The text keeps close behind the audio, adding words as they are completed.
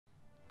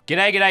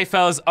G'day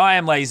fellas, I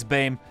am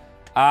LazarBeam.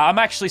 I'm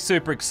actually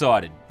super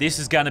excited. This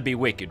is gonna be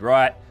wicked,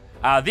 right?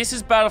 This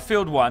is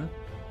Battlefield 1,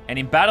 and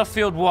in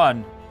Battlefield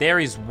 1, there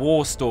is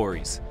war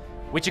stories,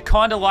 which are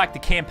kinda like the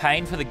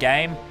campaign for the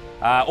game.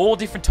 All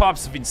different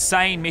types of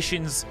insane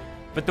missions,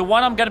 but the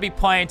one I'm gonna be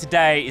playing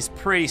today is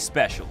pretty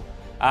special.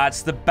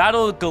 It's the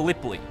Battle of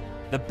Gallipoli.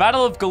 The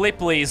Battle of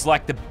Gallipoli is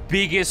like the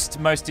biggest,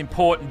 most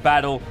important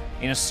battle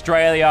in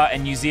Australia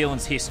and New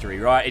Zealand's history,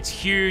 right? It's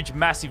huge,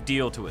 massive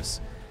deal to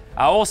us.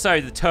 Also,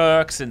 the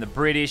Turks and the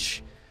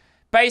British.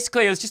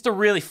 Basically, it was just a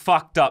really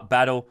fucked up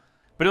battle,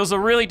 but it was a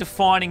really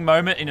defining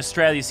moment in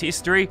Australia's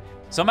history.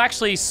 So I'm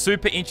actually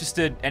super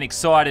interested and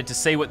excited to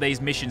see what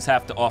these missions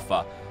have to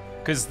offer.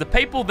 Because the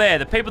people there,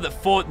 the people that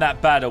fought in that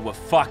battle were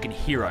fucking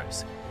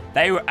heroes.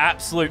 They were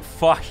absolute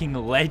fucking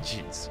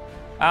legends.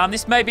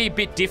 This may be a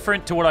bit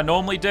different to what I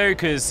normally do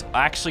because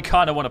I actually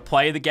kind of want to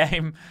play the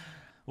game.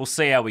 We'll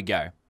see how we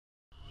go.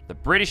 The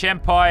British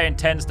Empire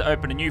intends to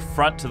open a new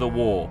front to the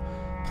war.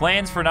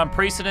 Plans for an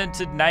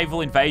unprecedented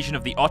naval invasion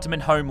of the Ottoman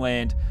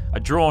homeland are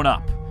drawn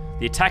up.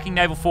 The attacking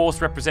naval force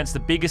represents the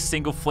biggest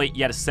single fleet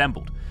yet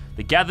assembled.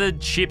 The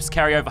gathered ships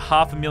carry over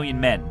 500,000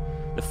 men.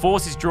 The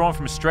force is drawn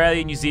from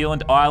Australia, New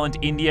Zealand, Ireland,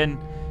 India,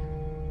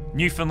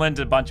 Newfoundland,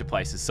 and a bunch of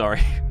places.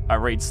 Sorry, I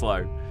read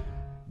slow.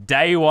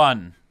 Day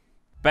 1.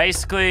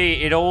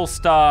 Basically, it all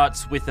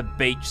starts with a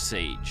beach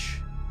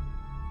siege.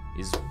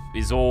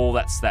 Is all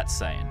that's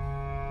saying.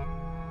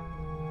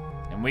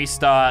 And we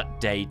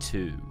start day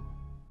 2.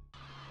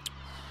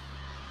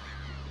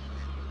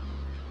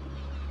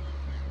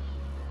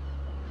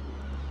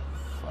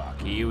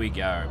 Fuck, here we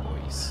go,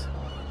 boys.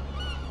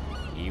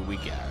 Here we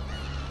go.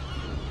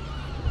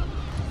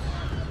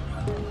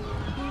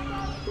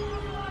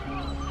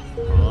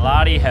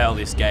 Bloody hell,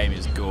 this game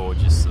is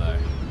gorgeous, though.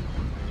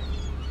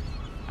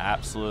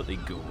 Absolutely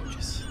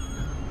gorgeous.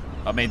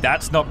 I mean,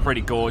 that's not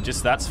pretty gorgeous.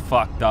 That's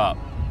fucked up.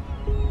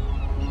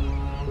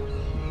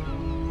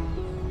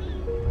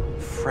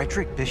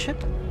 Frederick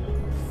Bishop?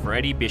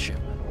 Freddie Bishop.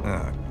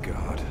 Oh,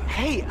 God.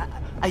 Hey,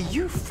 are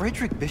you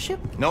Frederick Bishop?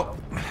 Nope.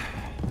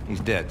 He's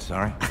dead,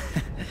 sorry.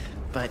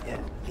 But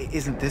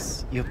isn't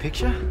this your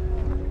picture?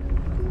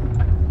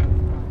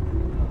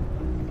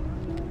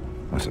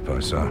 I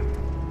suppose so.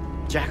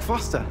 Jack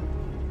Foster.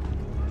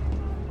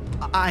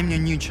 I'm your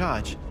new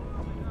charge.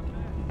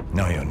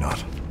 No, you're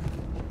not.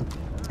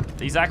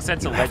 These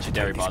accents are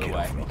legendary, by the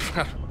way.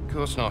 Of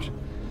course not.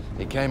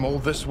 He came all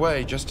this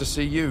way just to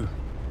see you.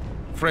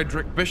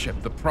 Frederick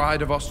Bishop, the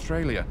pride of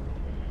Australia.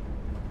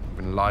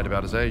 Been lied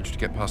about his age to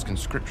get past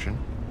conscription.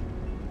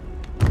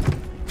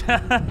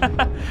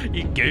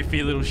 You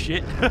goofy little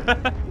shit.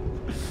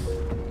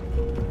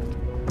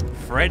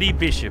 Freddie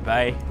Bishop,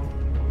 eh?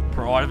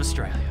 Pride of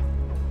Australia.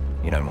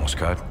 You know Morse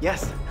code?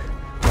 Yes.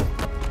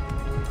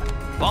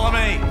 Follow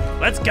me!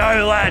 Let's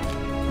go, lad!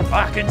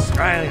 Fucking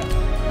Australia.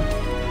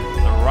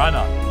 The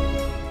runner.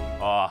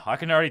 Oh, I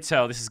can already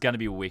tell this is going to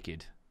be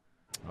wicked.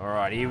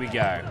 Alright, here we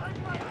go.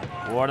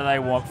 What do they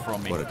want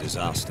from me? What a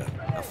disaster.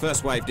 Our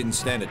first wave didn't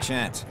stand a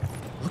chance.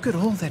 Look at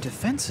all their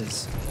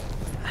defenses.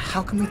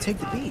 How can we take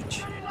the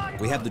beach?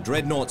 We have the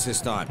dreadnoughts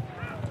this time.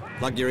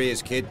 Plug your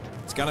ears, kid.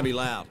 It's gonna be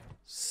loud.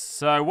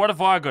 So, what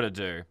have I got to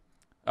do?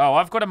 Oh,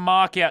 I've got to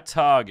mark out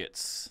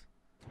targets.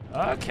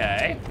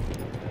 Okay.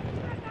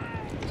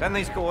 Send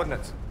these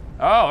coordinates.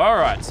 Oh,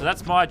 alright. So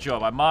that's my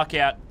job. I mark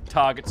out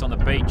targets on the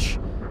beach.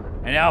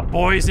 And our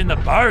boys in the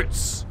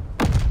boats.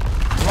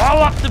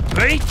 Blow up the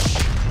beach!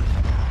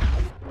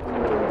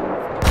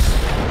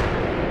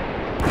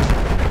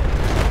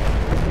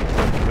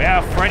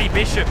 Wow, Freddie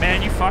Bishop,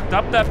 man, you fucked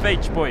up that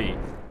beach, boy.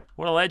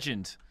 What a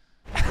legend.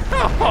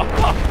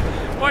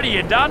 What have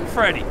you done,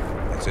 Freddie?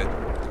 That's it.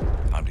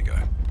 Time to go.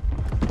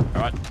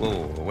 Alright.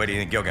 Whoa, where do you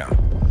think you're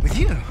going? With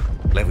you?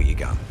 Level your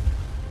gun.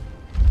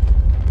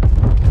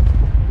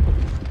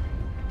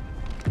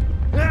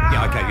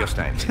 Yeah, okay, you're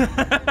staying here.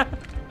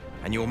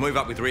 And you will move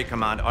up with rear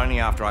command only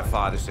after I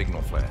fire the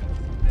signal flare.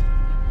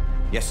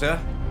 Yes, sir?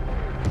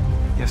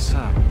 Yes,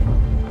 sir.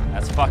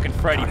 That's fucking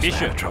Freddie Nice,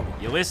 Bishop. man, trouble.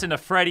 You listen to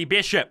Freddie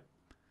Bishop.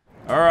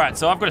 Alright,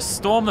 so I've got to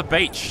storm the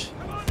beach.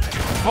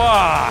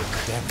 Fuck!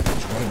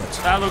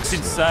 That looks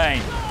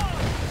insane.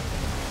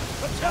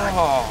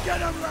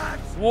 Oh.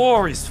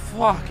 War is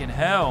fucking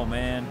hell,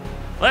 man.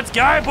 Let's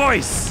go,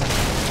 boys!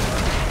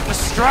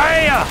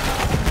 Australia!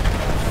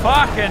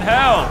 Fucking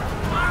hell!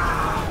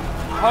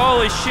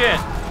 Holy shit.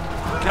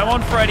 Come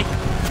on, Freddie.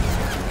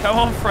 Come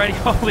on, Freddie.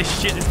 Holy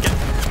shit, this game.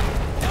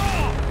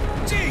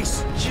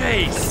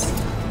 Jeez.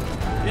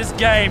 This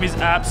game is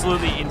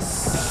absolutely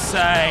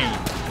insane.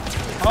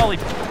 Holy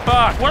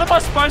fuck. What am I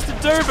supposed to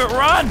do but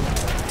run?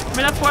 I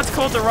mean, that's why it's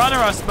called the runner,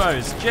 I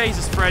suppose.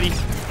 Jesus, Freddie.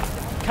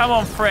 Come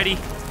on, Freddie.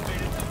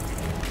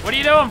 What are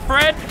you doing,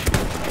 Fred?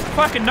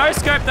 Fucking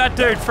no-scope that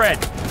dude, Fred.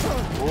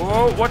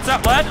 Whoa, what's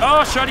up, lad?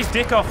 Oh, shot his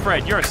dick off,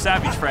 Fred. You're a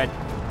savage, Fred.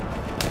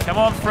 Come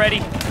on,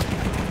 Freddie.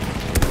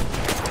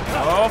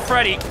 Oh,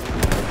 Freddie.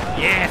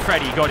 Yeah,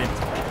 Freddie, you got him.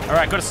 All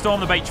right, got to storm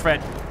the beach,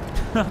 Fred.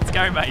 Let's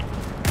go, mate.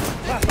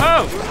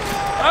 Oh!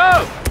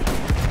 Oh!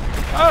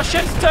 Oh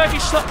shit, it's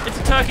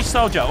a Turkish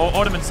soldier, or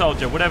Ottoman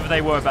soldier, whatever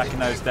they were back in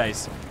those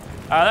days.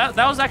 That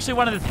was actually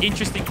one of the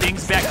interesting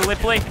things about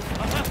Gallipoli.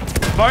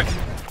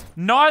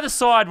 Neither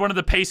side wanted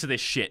a piece of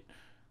this shit.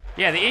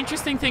 Yeah, the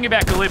interesting thing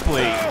about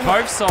Gallipoli,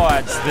 both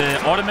sides,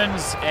 the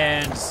Ottomans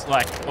and,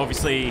 like,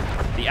 obviously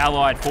the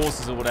Allied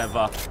forces or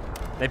whatever,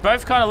 they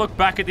both kind of look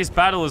back at this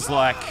battle as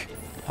like,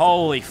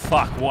 holy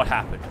fuck, what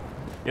happened?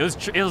 It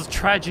was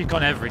tragic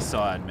on every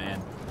side,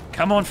 man.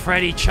 Come on,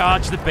 Freddy,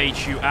 charge the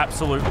beach, you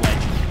absolute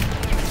legend.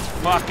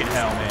 Fucking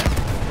hell, man.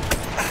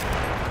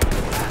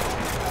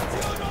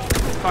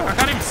 Fuck, I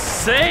can't even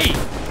see.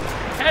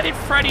 How did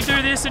Freddy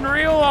do this in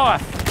real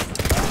life?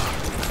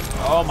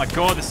 Oh my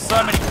god, there's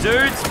so many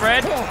dudes,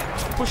 Fred.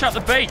 Push up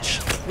the beach.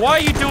 Why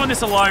are you doing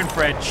this alone,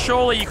 Fred?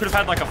 Surely you could have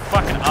had like a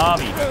fucking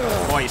army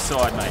by your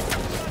side, mate.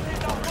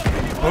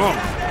 Boom.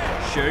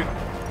 Shoot.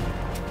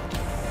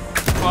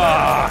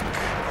 Fuck.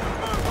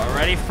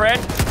 Already, Fred?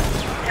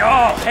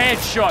 Oh,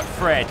 headshot,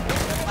 Fred.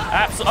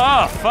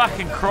 Oh,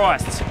 fucking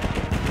Christ.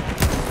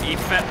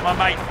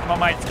 My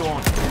mate's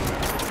gone.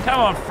 Come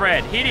on,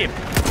 Fred. Hit him.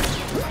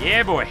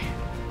 Yeah, boy.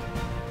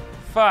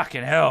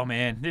 Fucking hell,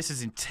 man. This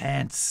is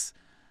intense.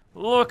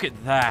 Look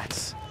at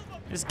that.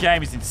 This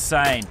game is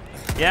insane.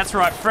 Yeah, that's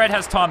right. Fred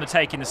has time to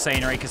take in the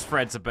scenery because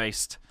Fred's a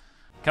beast.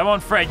 Come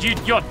on, Fred.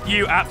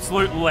 You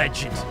absolute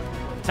legend.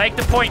 Take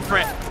the point,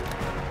 Fred.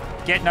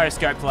 Get no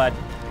scope, lad.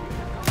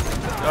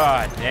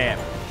 God damn.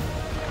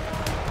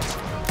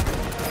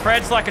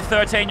 Fred's like a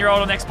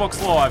 13-year-old on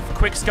Xbox Live.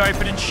 Quick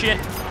scoping and shit.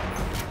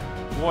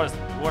 What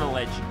a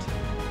legend.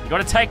 You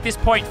gotta take this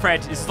point,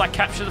 Fred. This is like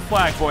capture the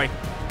flag, boy.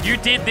 You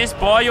did this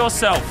by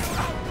yourself.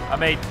 I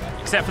mean,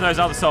 except for those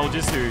other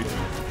soldiers who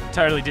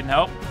totally didn't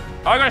help.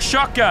 I got a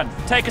shotgun.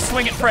 Take a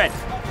swing at Fred.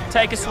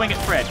 Take a swing at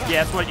Fred.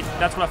 Yeah,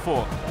 that's what I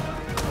thought.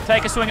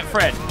 Take a swing at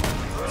Fred.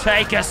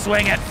 Take a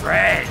swing at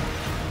Fred.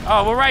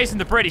 Oh, we're raising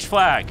the British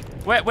flag.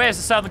 Where's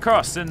the Southern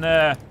Cross and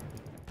the...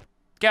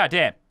 God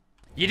damn.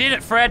 You did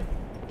it, Fred.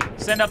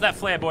 Send up that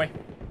flare, boy.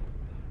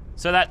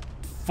 So that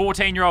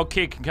 14-year-old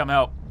kid can come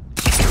help.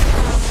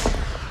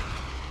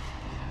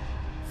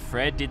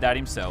 Fred did that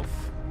himself.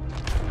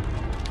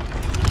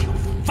 You're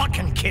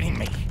fucking kidding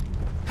me.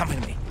 Come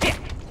with me. Here.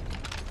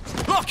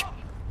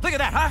 Look at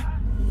that, huh?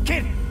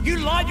 Kid, you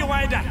lied your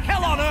way into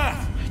hell on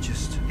earth.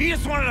 You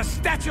just wanted a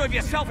statue of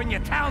yourself in your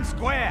town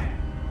square.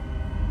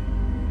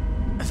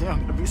 I think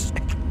I'm gonna be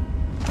sick.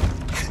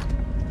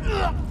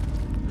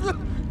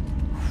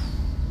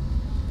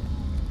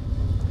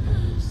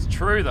 It's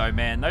true though,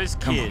 man. Those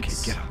kids. Come on, kid,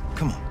 get up.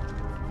 Come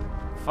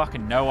on.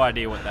 Fucking no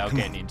idea what they were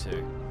getting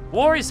into.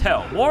 War is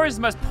hell. War is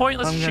the most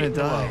pointless shit in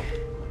the world.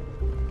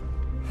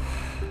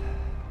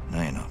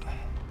 No, you're not.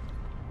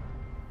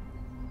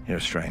 You're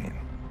Australian.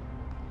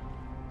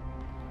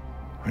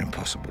 We're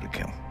impossible to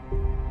kill.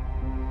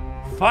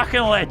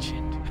 Fucking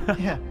legend.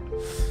 Yeah.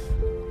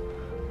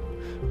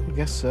 I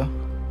guess so.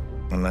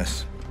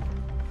 Unless...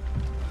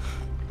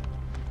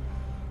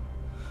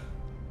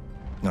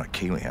 Not a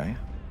Kiwi, are you?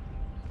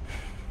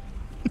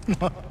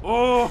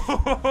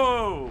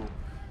 Oh!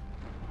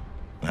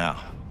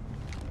 Now,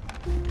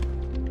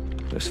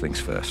 first things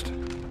first.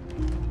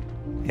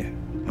 Yeah,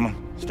 come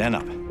on, stand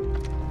up.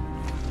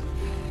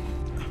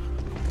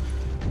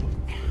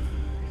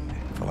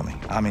 Follow me.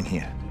 Arm in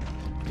here.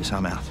 Just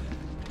arm out.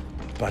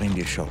 Butt into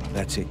your shoulder.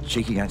 That's it.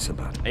 Cheek against the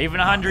butt. Even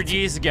 100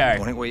 years ago.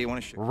 Point it where you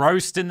want to shoot.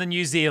 Roasting the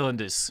New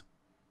Zealanders.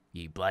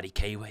 You bloody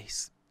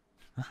Kiwis.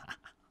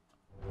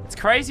 It's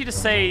crazy to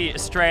see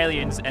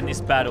Australians and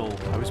this battle.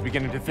 I was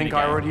beginning to think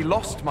I already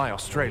lost my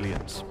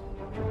Australians.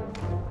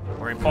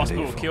 We're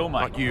impossible to kill,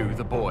 mate. Not you,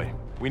 the boy.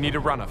 We need a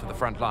runner for the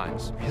front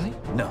lines. Really?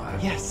 No.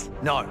 Yes.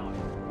 No.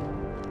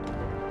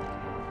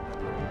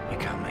 You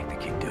can't make the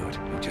kid do it.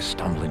 He'll just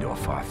stumble into a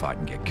firefight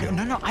and get killed.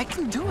 No, I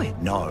can do it.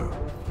 No.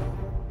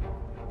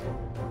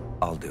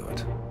 I'll do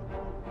it.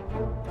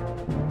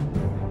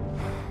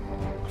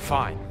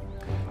 Fine.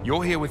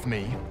 You're here with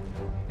me,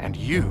 and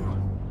you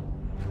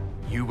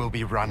will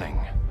be running.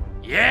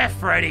 Yeah,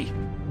 Freddy.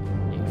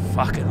 You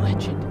fucking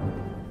legend.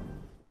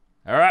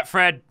 All right,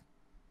 Fred.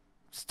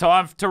 It's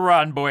time to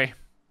run, boy.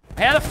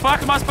 How the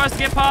fuck am I supposed to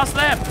get past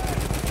them?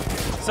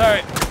 So,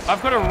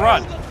 I've got to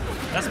run.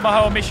 That's my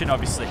whole mission,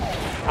 obviously.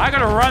 I got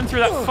to run through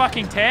that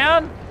fucking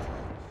town?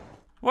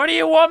 What do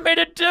you want me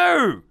to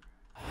do?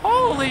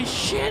 Holy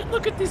shit,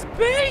 look at this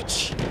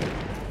beach.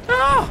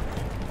 Oh,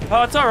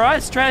 it's all right.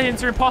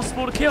 Australians are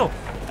impossible to kill.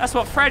 That's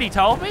what Freddy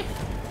told me.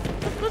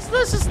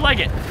 Let's just leg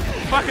it.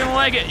 Fucking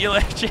leg it, you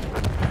legend.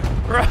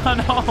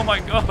 Run, oh my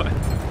god.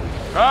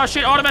 Oh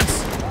shit,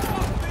 Ottomans.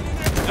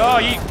 Oh,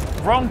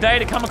 wrong day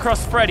to come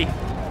across Freddy.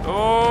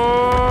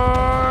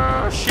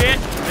 Oh shit.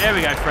 There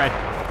we go, Fred.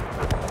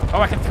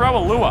 Oh, I can throw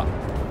a lure.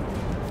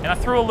 And I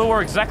threw a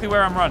lure exactly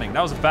where I'm running.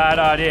 That was a bad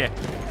idea.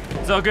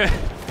 It's all good.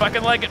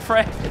 Fucking leg it,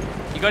 Fred.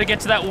 You gotta get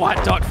to that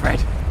white dot, Fred.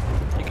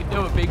 You can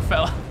do it, big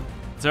fella.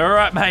 It's all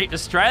right, mate.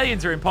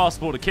 Australians are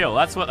impossible to kill.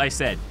 That's what they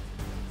said.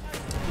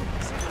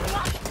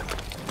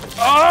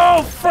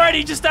 Oh,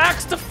 Freddy just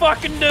axed the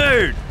fucking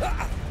dude.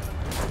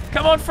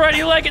 Come on,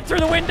 Freddy, leg it through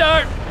the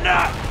window.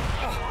 No.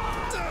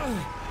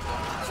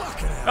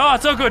 Oh,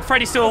 it's all good.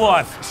 Freddy's still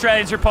alive.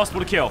 Australians are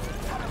impossible to kill.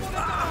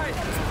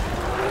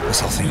 This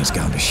whole thing is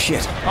going to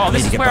shit. Oh,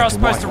 this is where I was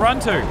supposed to run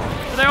to.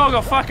 But they all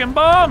got fucking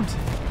bombed.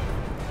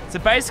 So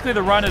basically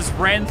the runners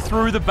ran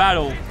through the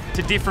battle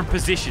to different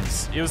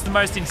positions. It was the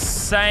most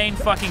insane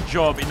fucking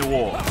job in the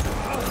war.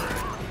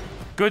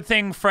 Good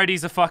thing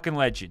Freddy's a fucking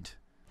legend.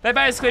 They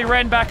basically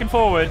ran back and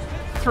forward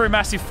through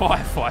massive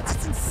firefights.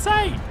 It's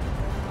insane.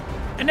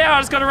 And now I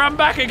just gotta run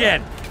back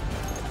again.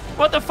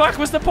 What the fuck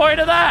was the point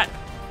of that?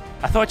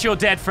 I thought you were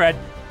dead, Fred.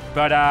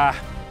 But,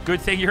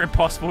 good thing you're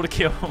impossible to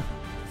kill.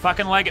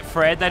 Fucking leg it,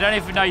 Fred. They don't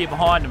even know you're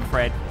behind them,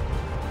 Fred.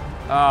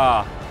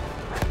 Ah.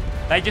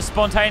 They just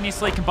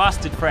spontaneously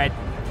combusted, Fred.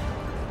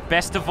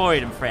 Best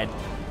avoid them, Fred.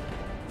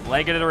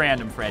 Leg it around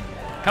them, Fred.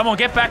 Come on,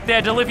 get back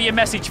there. Deliver your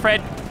message,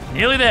 Fred.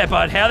 Nearly there,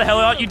 bud. How the hell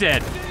aren't you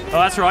dead? Oh,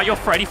 that's right. You're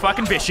Freddie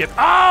fucking Bishop.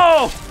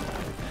 Oh!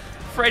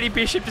 Freddie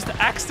Bishop just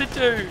axed the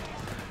dude.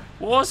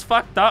 War's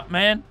fucked up,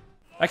 man.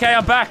 Okay,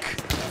 I'm back.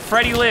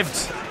 Freddie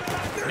lived.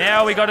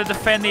 Now we gotta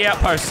defend the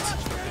outpost.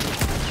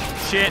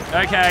 Shit,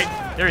 okay.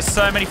 There is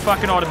so many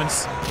fucking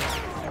Ottomans.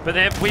 But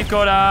there, we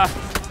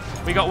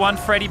got one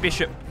Freddie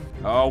Bishop.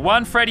 Oh,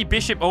 one Freddie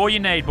Bishop, all you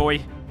need,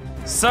 boy.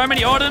 So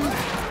many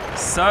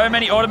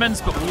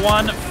Ottomans, but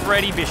one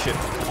Freddie Bishop.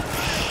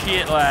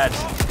 Shit, lad.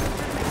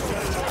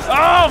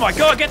 Oh my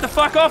god, get the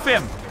fuck off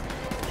him!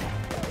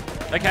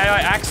 Okay, I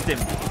axed him.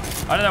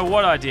 I don't know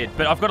what I did,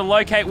 but I've got to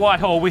locate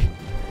Whitehall. We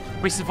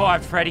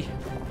survived, Freddie.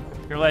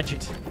 You're a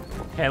legend.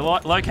 Okay,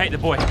 locate the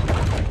boy.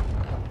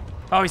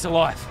 Oh, he's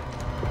alive.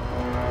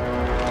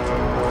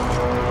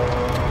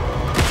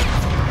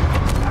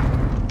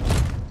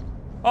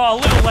 Oh,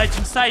 little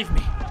legend, save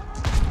me.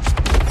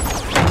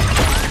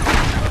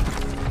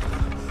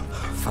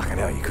 Fucking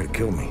hell, you could have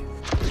killed me.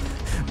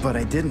 But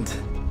I didn't.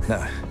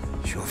 No,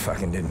 sure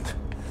fucking didn't.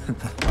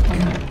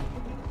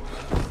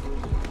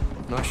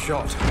 Nice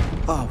shot.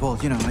 Oh, well,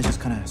 you know, I just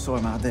kind of saw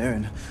him out there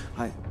and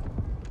I...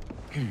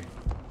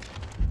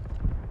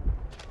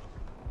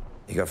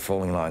 You got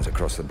falling lines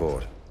across the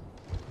board.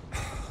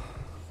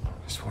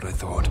 That's what I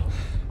thought.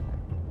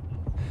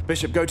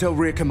 Bishop, go tell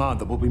rear command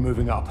that we'll be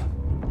moving up.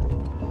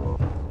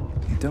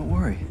 Don't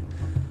worry.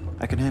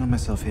 I can handle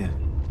myself here.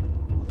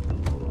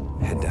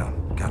 Head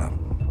down, gun up.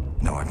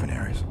 No open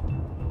areas.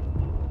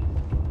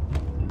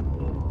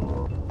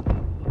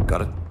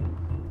 Got it?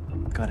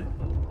 Got it.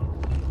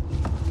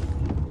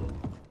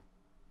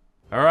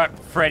 All right,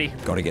 Freddie.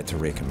 Gotta get to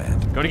rear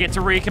command. Gotta get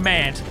to rear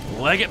command.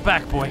 Leg it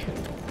back, boy.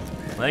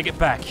 Leg it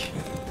back.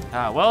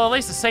 Well, at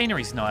least the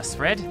scenery's nice,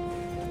 Fred.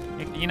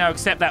 You know,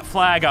 except that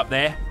flag up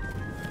there.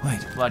 Wait,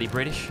 Bloody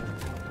British.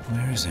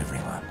 where is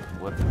everyone?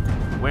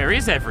 Where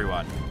is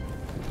everyone?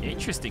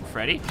 Interesting,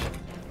 Freddy.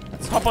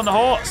 Let's hop on the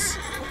horse.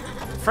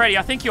 Freddy,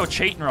 I think you're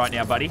cheating right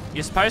now, buddy.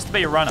 You're supposed to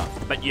be a runner,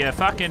 but you're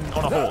fucking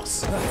on a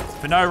horse.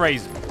 For no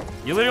reason.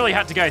 You literally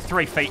had to go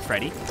 3 feet,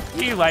 Freddy.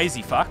 You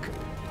lazy fuck.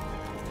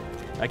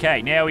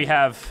 Okay, now we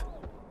have...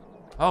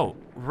 Oh,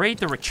 read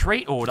the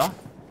retreat order.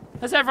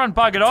 Has everyone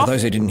buggered off? For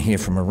those who didn't hear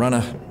from a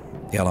runner,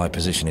 the Allied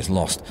position is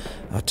lost.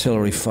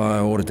 Artillery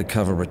fire ordered to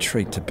cover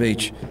retreat to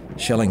beach,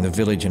 shelling the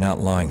village and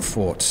outlying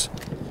forts.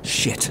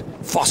 Shit.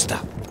 Foster!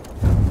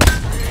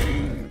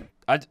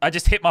 I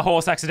just hit my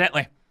horse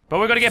accidentally. But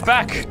we've got to get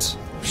back. It's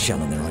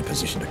shelling their own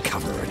position to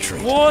cover a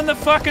retreat. Warn the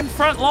fucking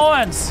front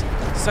lines.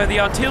 So the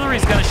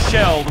artillery's gonna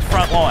shell the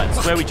front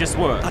lines where we just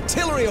were.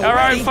 Artillery Our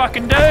already? own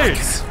fucking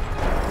dudes.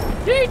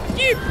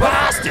 You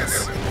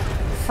bastards.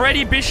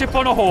 Freddie Bishop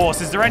on a horse.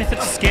 Is there anything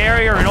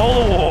scarier in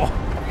all the war?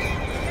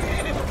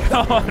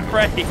 Come on,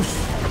 Freddie.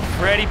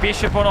 Freddie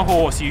Bishop on a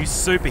horse, you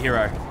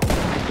superhero.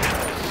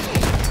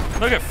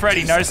 Look at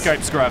Freddie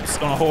no-scope scrubs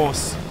on a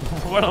horse.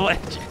 What a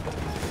legend.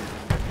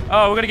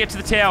 Oh, we're gonna get to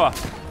the tower.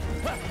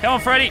 Come on,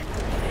 Freddie.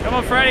 Come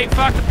on, Freddie.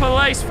 Fuck the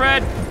police,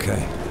 Fred.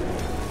 Okay.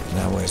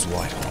 Now where's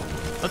Whitehall?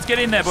 Let's get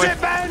in there, boy. Set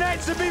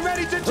bayonets and be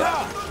ready to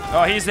charge!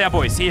 Oh, here's our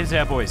boys. Here's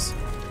our boys.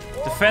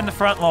 Defend the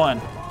front line.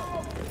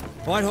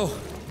 Whitehall,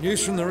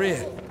 news from the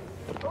rear.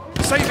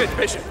 Save it,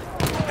 Bishop.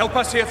 Help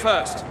us here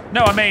first.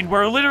 No, I mean,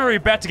 we're literally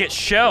about to get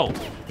shelled.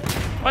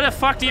 What the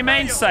fuck do you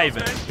mean, save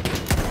it?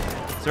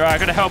 It's alright, I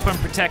gotta help him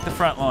protect the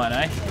front line,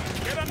 eh?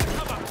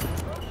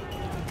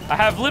 I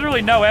have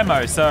literally no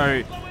ammo,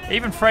 so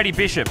even Freddie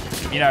Bishop,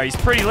 you know, he's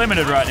pretty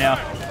limited right now.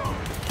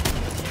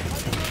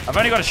 I've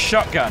only got a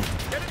shotgun.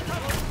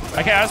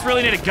 Okay, I just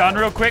really need a gun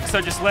real quick,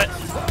 so just let...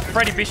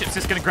 Freddie Bishop's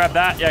just gonna grab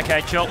that. Yeah,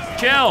 okay, chill.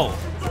 Chill!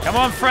 Come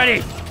on,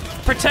 Freddie!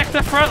 Protect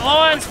the front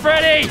lines,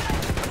 Freddie!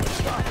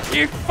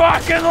 You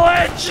fucking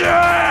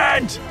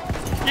legend!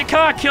 You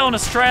can't kill an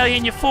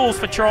Australian, you fools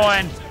for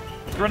trying.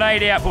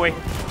 Grenade out, boy.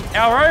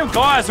 Our own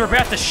guys are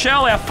about to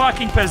shell our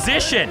fucking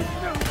position.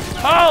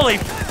 Holy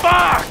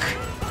fuck!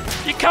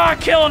 You can't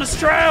kill an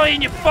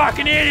Australian, you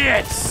fucking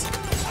idiots!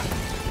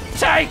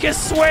 Take a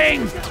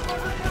swing!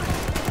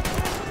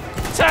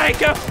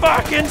 Take a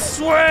fucking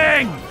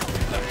swing!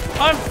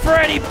 I'm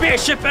Freddie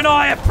Bishop and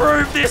I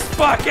approve this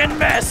fucking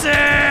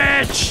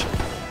message!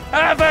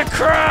 Have a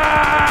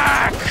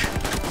crack!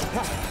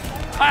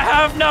 I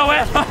have no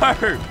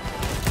ammo!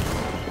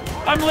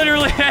 I'm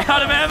literally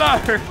out of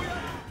ammo!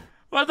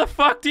 What the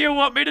fuck do you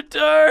want me to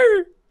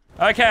do?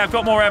 Okay, I've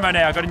got more ammo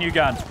now. I've got a new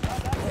gun.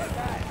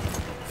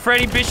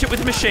 Freddie Bishop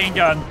with a machine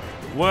gun.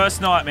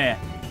 Worst nightmare.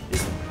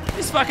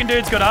 This fucking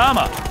dude's got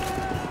armor.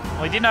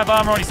 Well, he didn't have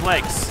armor on his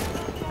legs.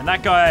 And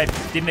that guy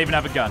didn't even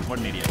have a gun. What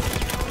an idiot.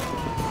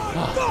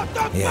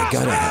 Yeah,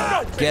 go to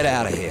hell. Get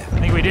out of here. I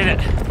think we did it.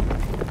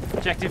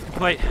 Objective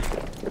complete.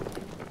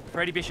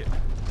 Freddie Bishop.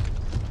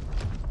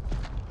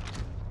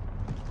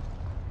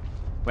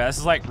 Wow, this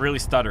is like really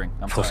stuttering.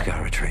 I'm Full sorry.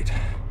 scale retreat.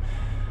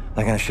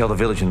 They're going to shell the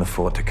village and the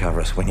fort to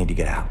cover us. We need to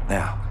get out,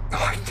 now.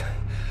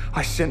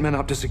 I sent men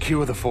up to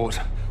secure the fort.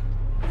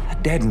 A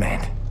dead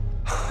man.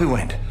 Who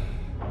went?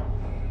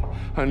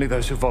 Only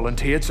those who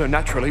volunteered, so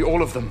naturally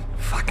all of them.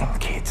 Fucking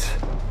kids.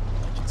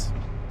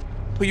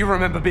 Will you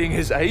remember being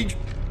his age?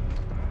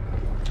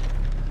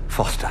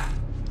 Foster.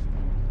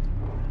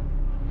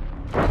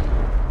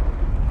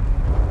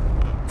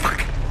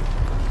 Fuck.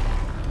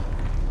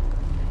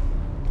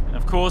 And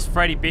of course,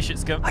 Freddie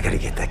Bishop's go. I gotta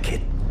get that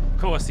kid.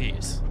 Of course he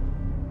is.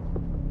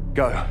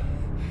 Go.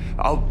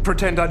 I'll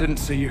pretend I didn't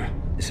see you.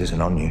 This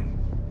isn't on you.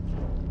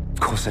 Of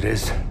course it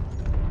is.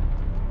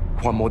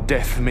 One more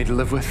death for me to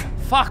live with.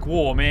 Fuck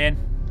war, man.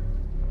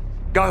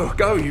 Go,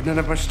 go, you don't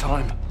have much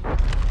time.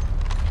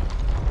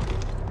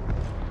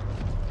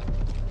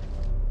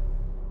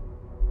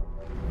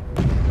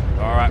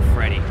 Alright,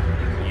 Freddie.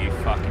 You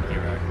fucking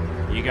hero.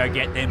 You go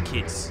get them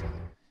kids.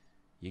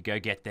 You go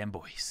get them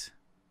boys.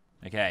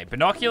 Okay,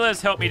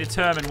 binoculars help me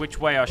determine which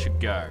way I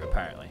should go,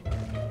 apparently.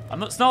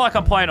 It's not like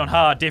I'm playing on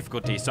hard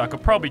difficulty, so I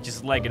could probably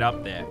just leg it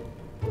up there.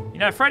 You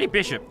know, Freddie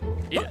Bishop,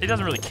 he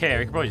doesn't really care.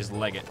 He could probably just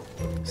leg it.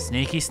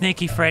 Sneaky,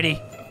 sneaky, Freddie.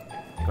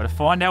 Gotta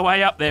find our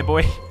way up there,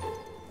 boy.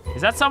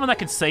 Is that someone that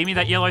can see me,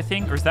 that yellow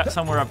thing? Or is that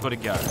somewhere I've got to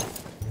go?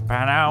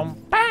 Ba-dow,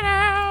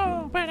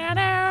 ba-dow,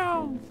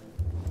 ba-dow.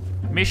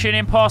 Mission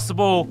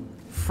Impossible,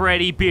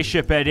 Freddie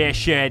Bishop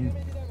edition.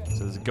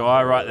 So there's a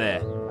guy right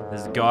there.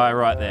 There's a guy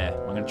right there.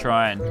 I'm gonna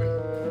try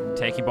and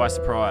take him by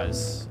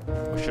surprise.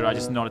 Or should I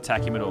just not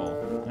attack him at all?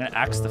 I'm gonna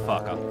axe the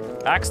fucker.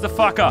 Axe the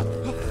fucker!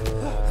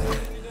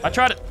 I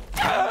tried to...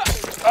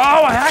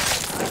 Oh, I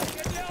hacked!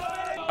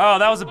 Oh,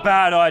 that was a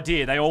bad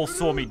idea. They all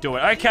saw me do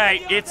it.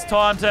 Okay, it's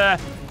time to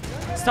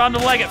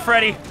leg it,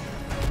 Freddy.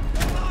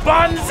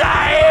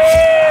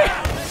 Banzai!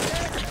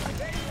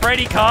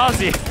 Freddy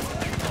Kazi.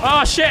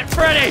 Oh shit,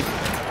 Freddy!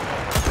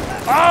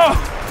 Oh!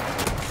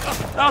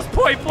 That was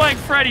point blank,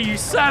 Freddy, you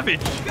savage!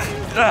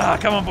 Ah,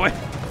 come on, boy.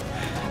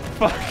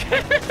 Fuck.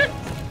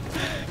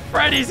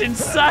 Freddy's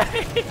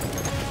insane!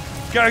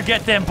 Go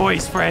get them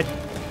boys, Fred.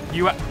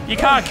 You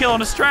can't kill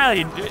an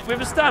Australian.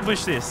 We've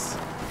established this.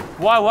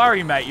 Why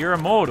worry, mate? You're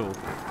immortal.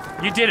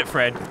 You did it,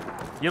 Fred.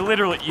 You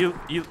literally, you...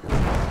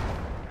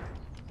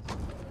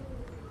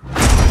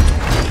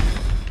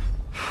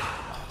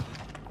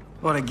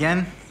 What,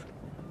 again?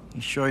 You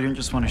sure you didn't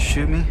just want to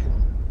shoot me?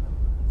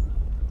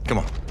 Come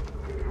on.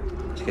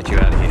 Let's get you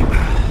out of here.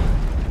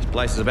 This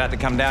place is about to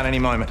come down any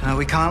moment.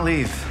 We can't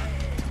leave.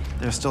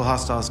 There are still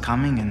hostiles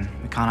coming, and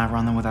we can't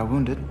outrun them with our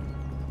wounded.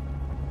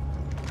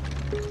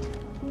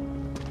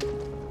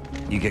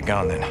 You get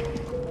going then.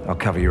 I'll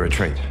cover your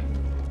retreat.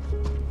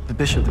 The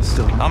bishop is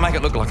still... I'll make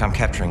it look like I'm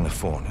capturing the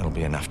fort. It'll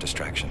be enough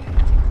distraction.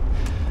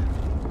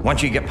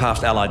 Once you get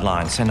past Allied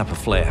lines, send up a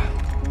flare.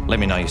 Let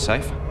me know you're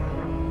safe.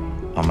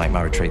 I'll make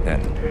my retreat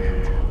then.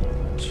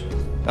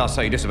 Oh,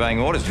 so you're disobeying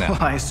orders now?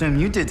 Well, I assume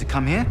you did to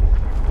come here.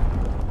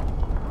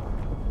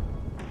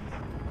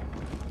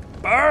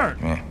 Burn!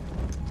 Yeah.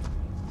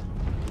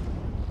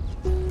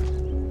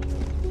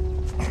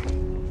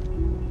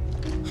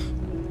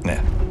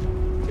 Now.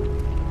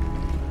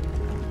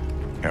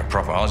 You're a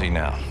proper Aussie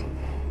now.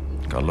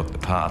 Gotta look the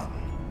part.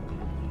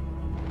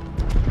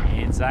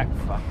 Zach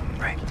fucking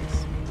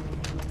practice.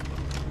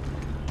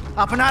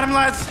 Up and at him,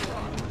 lads!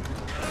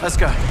 Let's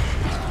go.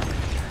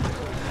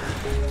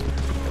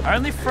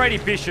 Only Freddie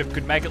Bishop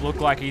could make it look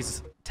like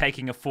he's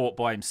taking a fort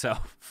by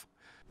himself.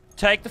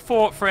 Take the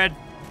fort, Fred.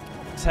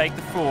 Take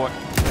the fort.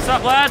 What's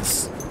up,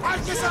 lads?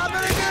 What's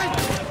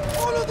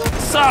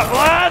up,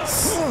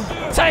 lads?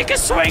 Take a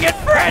swing at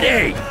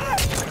Freddy!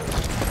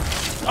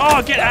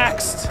 Oh, get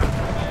axed.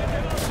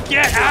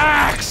 Get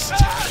axed!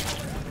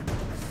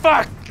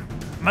 Fuck!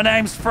 My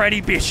name's Freddie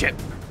Bishop.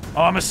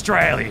 I'm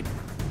Australian.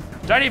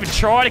 Don't even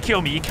try to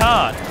kill me, you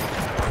can't.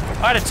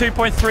 I had a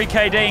 2.3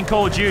 KD in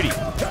Call of Duty.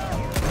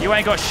 You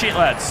ain't got shit,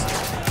 lads.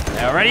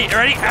 Now, ready?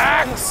 Ready?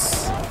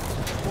 Axe!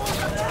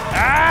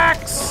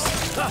 Axe!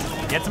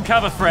 Get some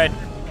cover, Fred.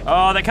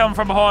 Oh, they're coming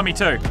from behind me,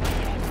 too.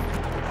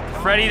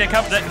 Freddy, they're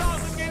coming...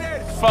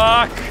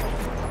 Fuck!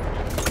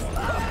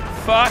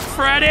 Fuck,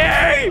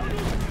 Freddy!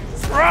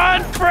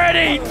 Run,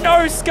 Freddy!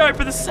 No scope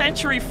of the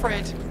century,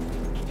 Fred.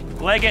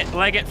 Leg it,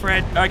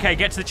 Fred. Okay,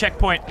 get to the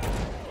checkpoint.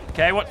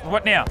 Okay,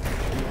 what now?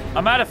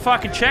 I'm at a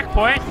fucking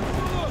checkpoint.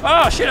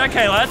 Oh, shit,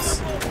 okay,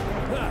 lads.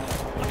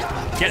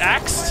 Get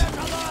axed.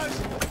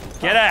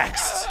 Get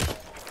axed.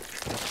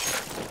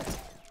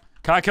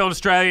 Can't kill an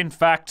Australian,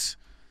 fact.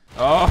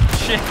 Oh,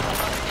 shit.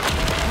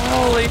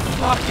 Holy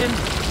fucking...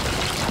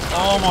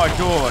 Oh, my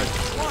God.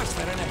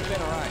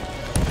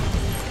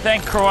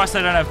 Thank Christ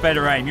they don't have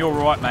better aim. You're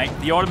right, mate.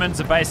 The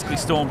Ottomans are basically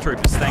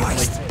stormtroopers,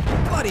 thankfully.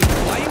 Bloody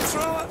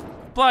flamethrower!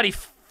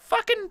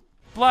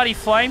 Bloody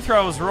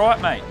flamethrower's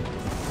right, mate.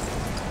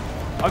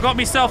 I got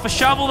myself a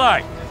shovel,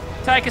 though.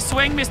 Take a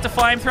swing, Mr.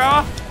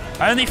 Flamethrower.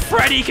 Only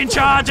Freddy can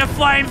charge a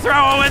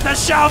flamethrower with a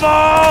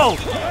shovel!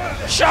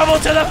 Shovel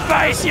to the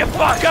face, you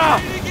fucker!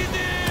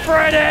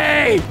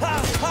 Freddy!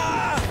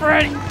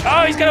 Freddy!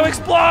 Oh, he's gonna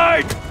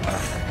explode!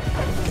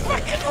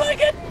 Fucking like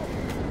it!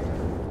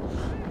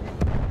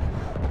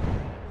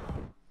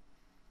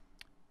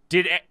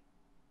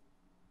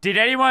 Did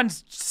anyone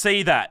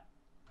see that?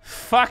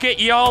 Fuck it,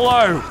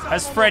 YOLO,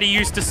 as Freddy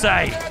used to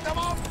say.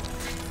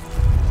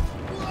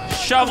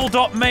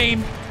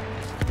 Shovel.meme.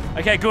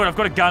 Okay, good, I've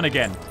got a gun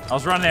again. I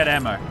was running out of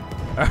ammo.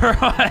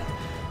 Alright.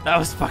 That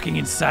was fucking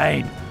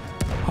insane.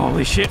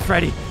 Holy shit,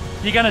 Freddy.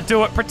 You're gonna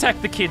do it.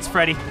 Protect the kids,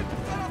 Freddy.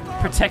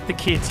 Protect the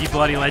kids, you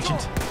bloody legend.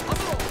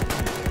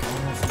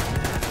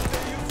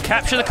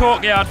 Capture the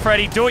courtyard,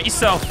 Freddy. Do it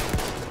yourself.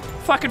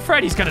 Fucking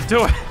Freddy's gonna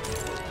do it.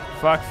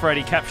 Fuck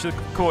Freddy. Capture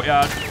the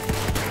courtyard.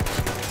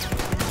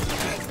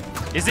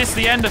 Is this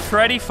the end of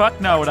Freddy? Fuck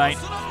no, it ain't.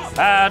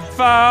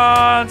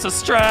 Advance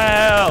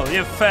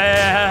Australia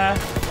Fair.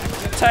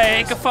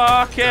 Take a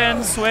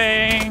fucking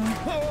swing.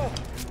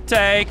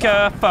 Take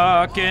a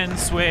fucking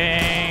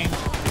swing.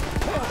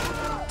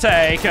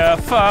 Take a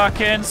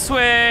fucking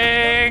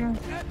swing.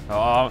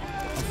 Oh,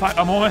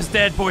 I'm almost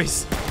dead,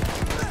 boys.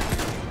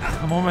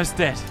 I'm almost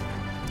dead.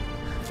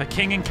 For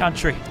king and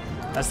country,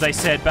 as they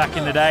said back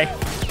in the day.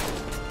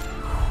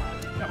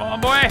 Come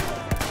on, boy.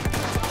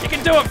 You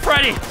can do it,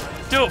 Freddy.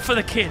 Do it for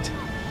the kid.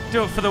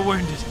 Do it for the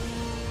wounded.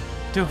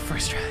 Do it for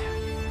Australia.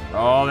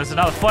 Oh, there's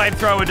another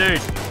flamethrower,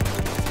 dude.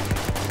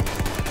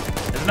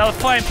 There's another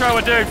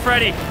flamethrower, dude,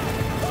 Freddy.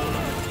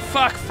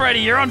 Fuck, Freddy,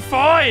 you're on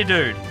fire,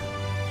 dude.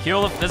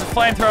 Kill the... There's a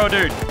flamethrower,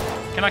 dude.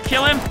 Can I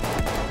kill him?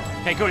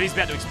 Okay, good, he's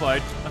about to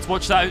explode. Let's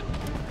watch that.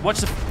 Watch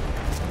the...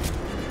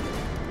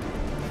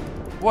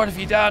 What have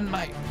you done,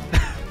 mate?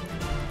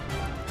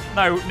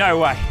 No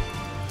way.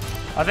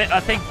 I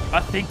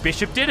think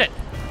Bishop did it.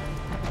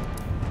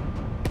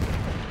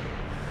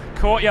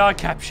 Courtyard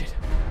captured.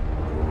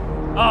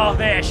 Oh,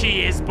 there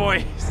she is,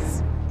 boys.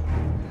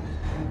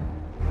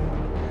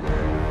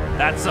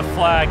 That's a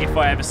flag if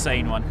I ever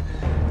seen one.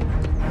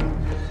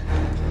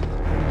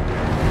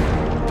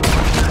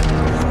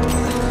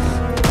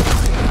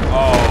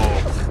 Oh.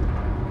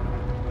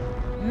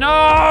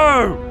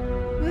 No!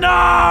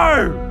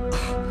 No!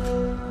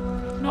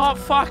 Not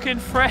fucking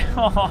Fred.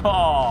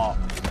 Oh.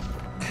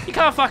 You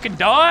can't fucking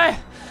die.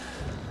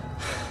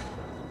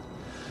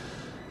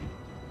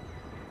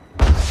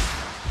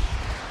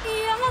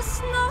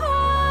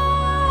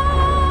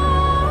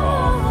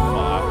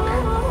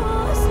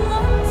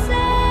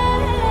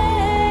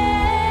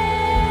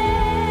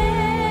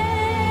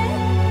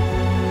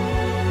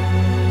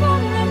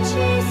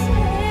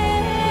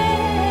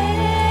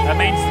 That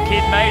means the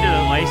kid made it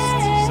at least,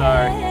 so...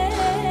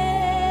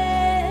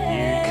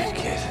 You good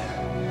kid.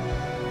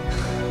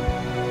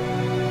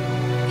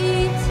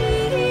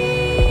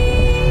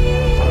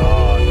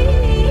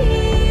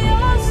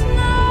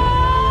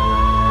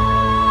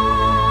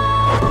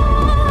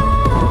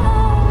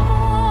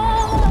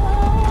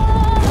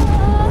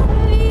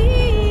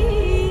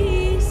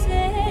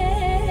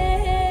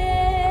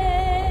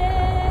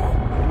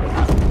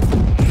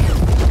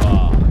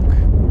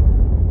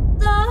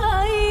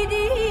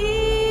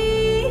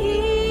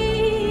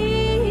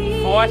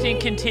 Fighting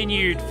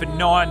continued for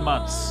 9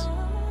 months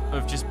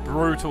of just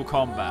brutal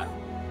combat.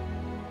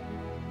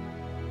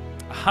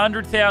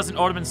 100,000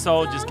 Ottoman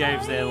soldiers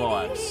gave their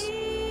lives.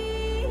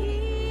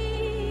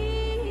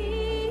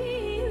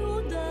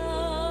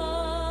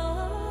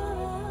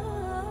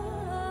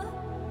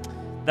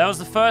 That was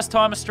the first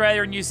time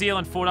Australia and New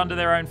Zealand fought under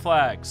their own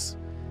flags.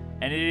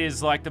 And it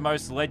is like the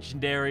most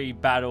legendary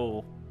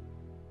battle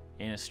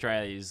in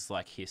Australia's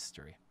like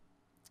history.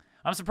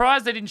 I'm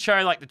surprised they didn't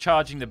show like the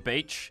charging the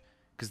beach,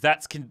 because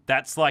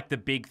that's like the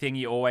big thing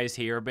you always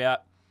hear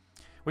about.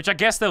 Which I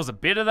guess there was a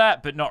bit of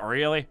that, but not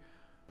really.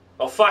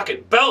 Oh, fuck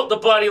it. Belt the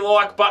bloody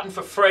like button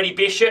for Freddie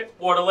Bishop.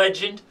 What a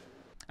legend.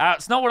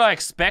 It's not what I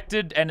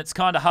expected, and it's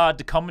kind of hard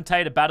to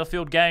commentate a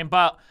Battlefield game,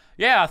 but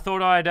yeah, I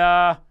thought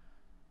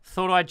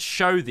I'd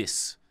show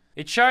this.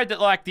 It showed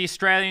that like the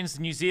Australians,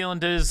 the New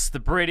Zealanders, the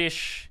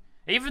British,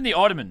 even the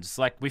Ottomans,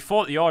 like we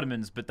fought the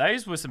Ottomans, but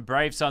those were some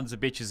brave sons of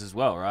bitches as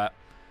well, right?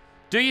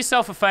 Do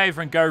yourself a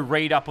favor and go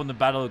read up on the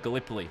Battle of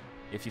Gallipoli.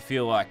 If you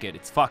feel like it.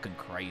 It's fucking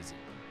crazy.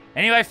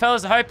 Anyway,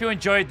 fellas, I hope you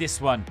enjoyed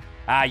this one.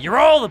 You're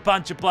all a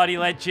bunch of bloody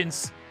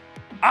legends.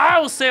 I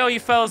will see all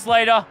you fellas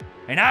later.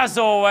 And as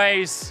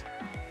always,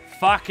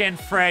 fucking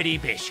Freddie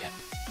Bishop.